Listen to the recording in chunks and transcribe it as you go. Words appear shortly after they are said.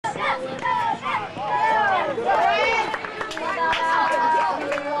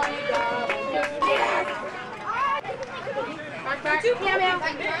Meow, meow.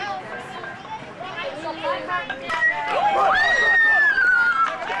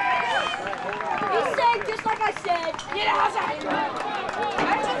 He said just like I said. Get out.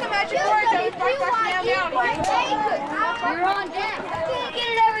 That's just the magic word. Don't bark meow meow. You're on deck. I can't get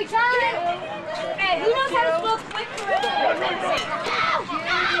it every time. Hey, who knows how to spell quick correct?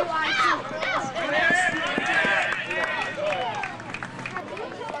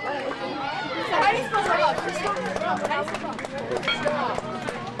 How do you spell love?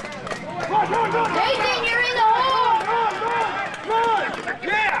 Nathan, you're in the hole! Run!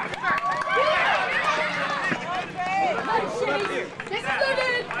 Yeah! This is good,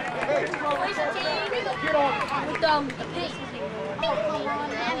 dude! Get off! With the pink.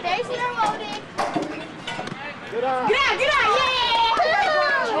 And Daisy are loaded. Get out! Get out! Yeah!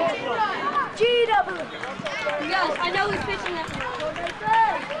 G-double! You guys, I know who's pitching that.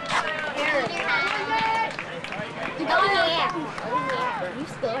 Oh, yeah. You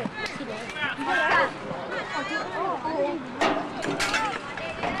scored.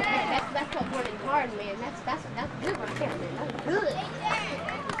 That's what working hard, man. That's good right there, man. That's good.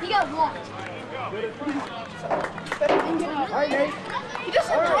 He got blocked. Hi, Nate. He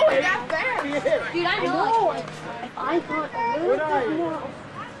doesn't throw it that fast. Dude, I know. If I thought a little bit more.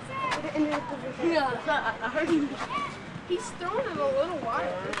 Yeah, I heard him. He's throwing it a little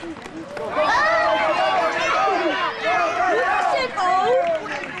wide.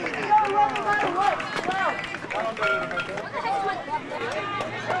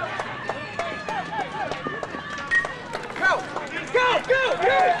 Go!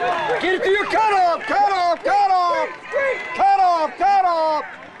 Get it to your cutoff! Cutoff!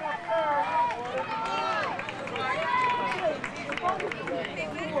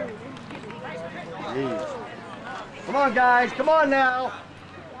 Jeez. Come on, guys. Come on now.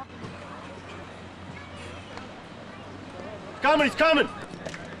 He's coming.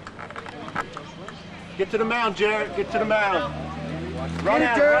 Get to the mound, Jarrett. Get to the mound. Run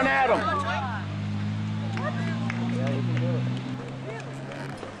at him.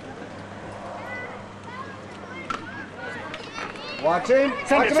 Watch him.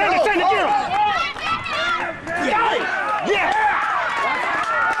 Send it, get him. Got it. Yeah.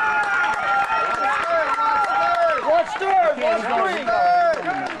 Watch third.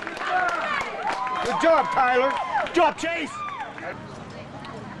 Good job, Tyler. Good job, Chase.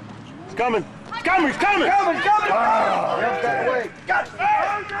 He's coming. He's coming. Coming. That way. Got it.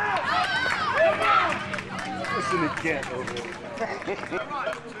 Listen again over there.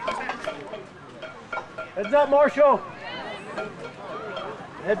 Heads up, Marshall.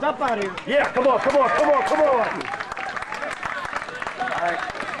 Heads up out here. Yeah, come on. All right.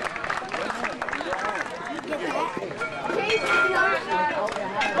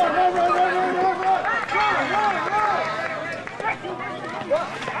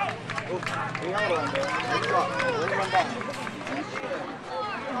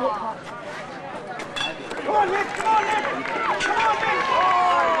 Come on, Nick.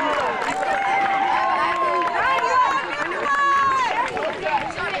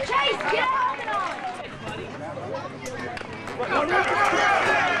 Chase, get out!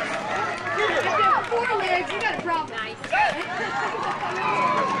 Four legs, you got a problem. Nice.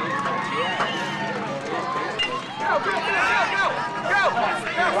 Go!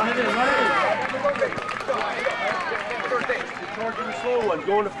 Run it in. Charging the slow one,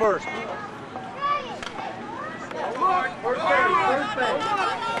 going to first. First base.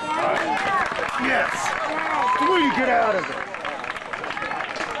 Yes! The way you get out of it.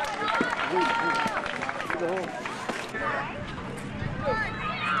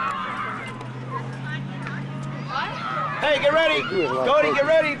 Hey, get ready! Cody, get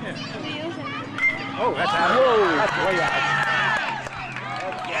ready! Oh, that's out. Whoa, that's way out.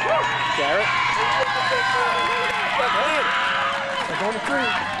 Jarrett. That's on the tree.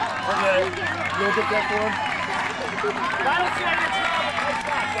 Okay. You'll get that for him?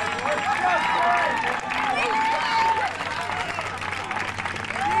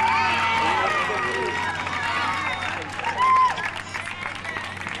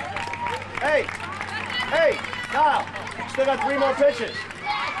 Hey, Kyle, still got 3 more pitches.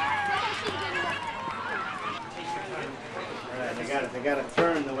 They gotta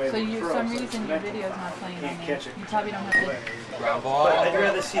turn the way. So for some reason your video's not playing on there. Catch it. You probably don't have to. Ground ball. But I'd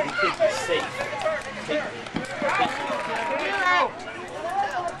rather see the kid be safe.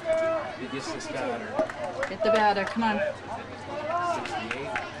 He gets this batter. Get the batter. Come on. 68.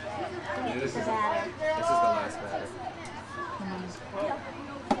 Yeah, this is the last batter. Come on.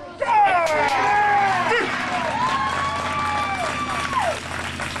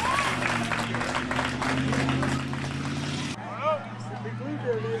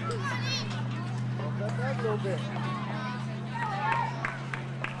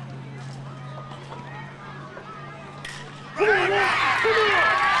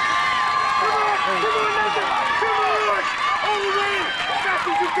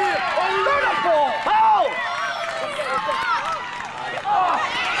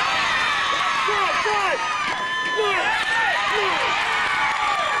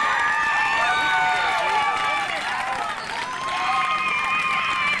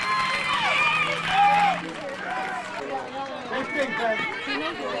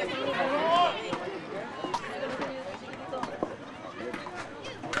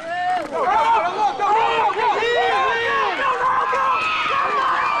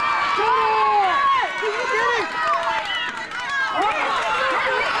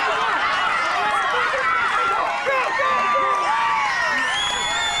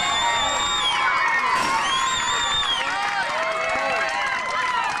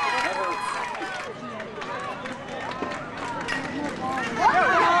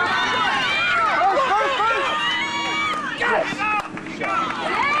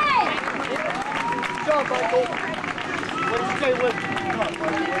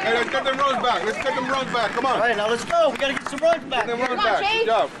 Hey, let's get them runs back. Let's get them runs back. Come on. All right, now let's go. We got to get some runs back. Get them runs back. Good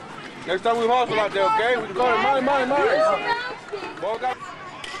job. Next time we hustle out there, okay? We call it mine. Ball got.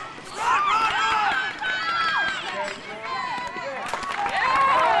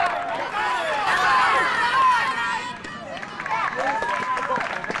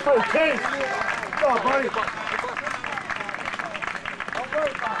 Okay. Go, buddy.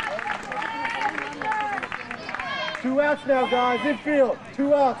 2 outs now, guys. Infield.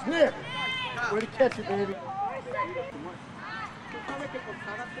 2 outs. Nick. Way to catch it, baby.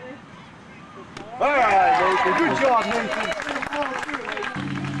 All right, Nathan. Good job, Nathan.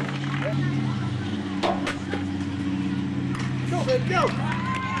 Go, baby, go.